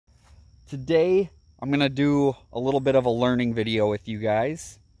Today I'm gonna do a little bit of a learning video with you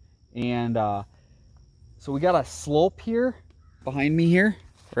guys. And so we got a slope here behind me here,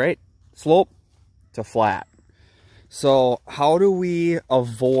 right? Slope to flat. So how do we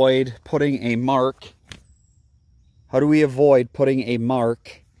avoid putting a mark? How do we avoid putting a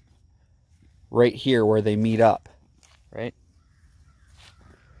mark right here where they meet up, right?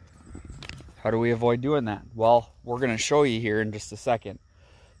 How do we avoid doing that? Well, we're gonna show you here in just a second.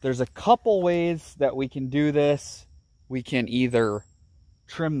 There's a couple ways that we can do this. We can either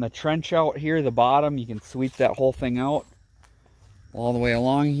trim the trench out here, the bottom. You can sweep that whole thing out all the way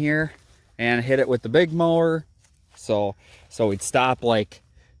along here and hit it with the big mower. So we'd stop like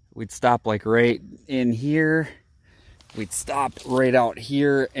right in here. We'd stop right out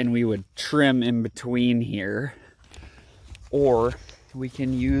here and we would trim in between here. Or we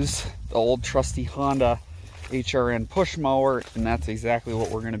can use the old trusty Honda HRN push mower, and that's exactly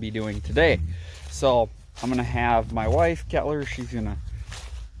what we're going to be doing today. So I'm going to have my wife Kettler, she's going to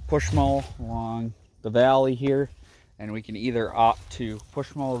push mow along the valley here, and we can either opt to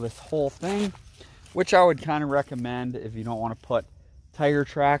push mow this whole thing, which I would kind of recommend if you don't want to put tire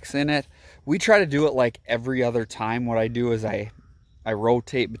tracks in it. We try to do it like every other time. What I do is I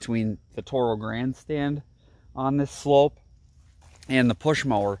rotate between the Toro grandstand on this slope and the push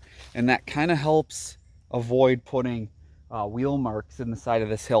mower, and that kind of helps avoid putting wheel marks in the side of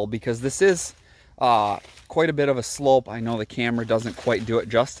this hill, because this is quite a bit of a slope. I know the camera doesn't quite do it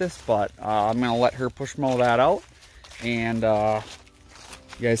justice, but I'm gonna let her push mow that out, and you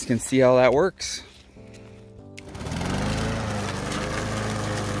guys can see how that works.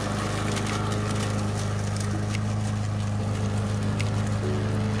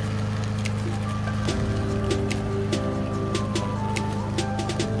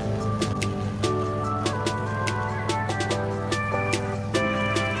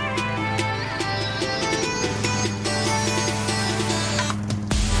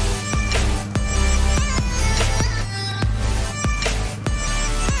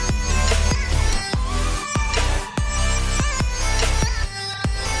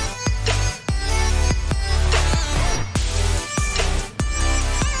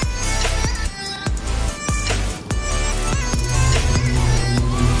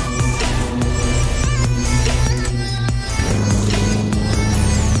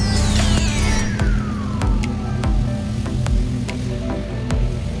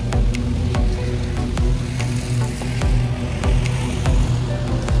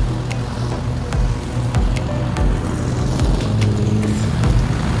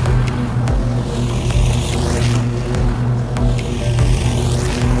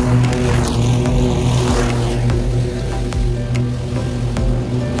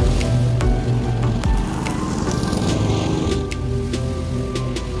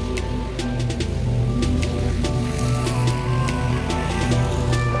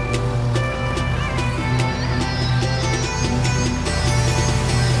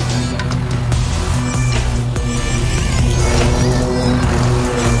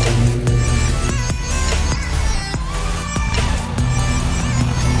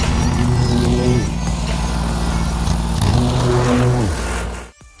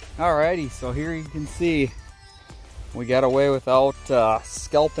 Alrighty, so here you can see we got away without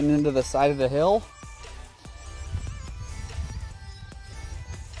scalping into the side of the hill.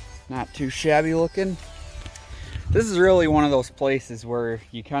 Not too shabby looking. This is really one of those places where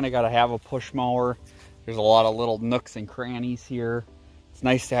you kind of got to have a push mower. There's a lot of little nooks and crannies here. It's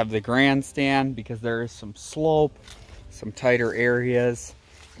nice to have the grandstand because there is some slope, some tighter areas,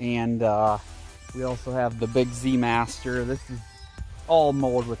 and we also have the big Z Master. This is all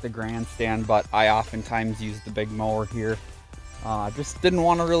mowed with the grandstand, but I oftentimes use the big mower here. Just didn't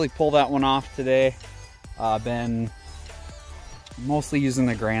want to really pull that one off today. I've been mostly using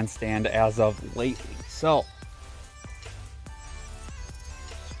the grandstand as of lately. So,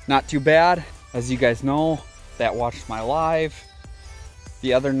 not too bad. As you guys know, that watched my live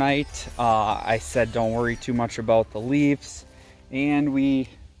the other night, I said don't worry too much about the leaves, and we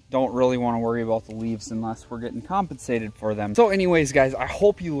don't really want to worry about the leaves unless we're getting compensated for them. So anyways, guys, I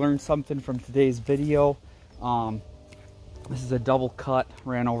hope you learned something from today's video. This is a double cut.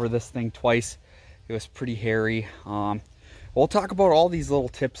 Ran over this thing twice. It was pretty hairy. We'll talk about all these little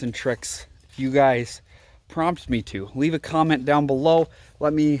tips and tricks if you guys prompt me to. Leave a comment down below.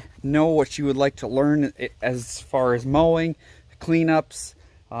 Let me know what you would like to learn as far as mowing, cleanups.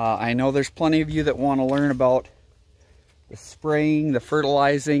 I know there's plenty of you that want to learn about the spraying, the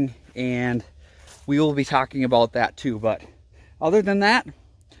fertilizing, and we will be talking about that too. But other than that,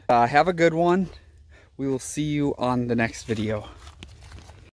 have a good one. We will see you on the next video.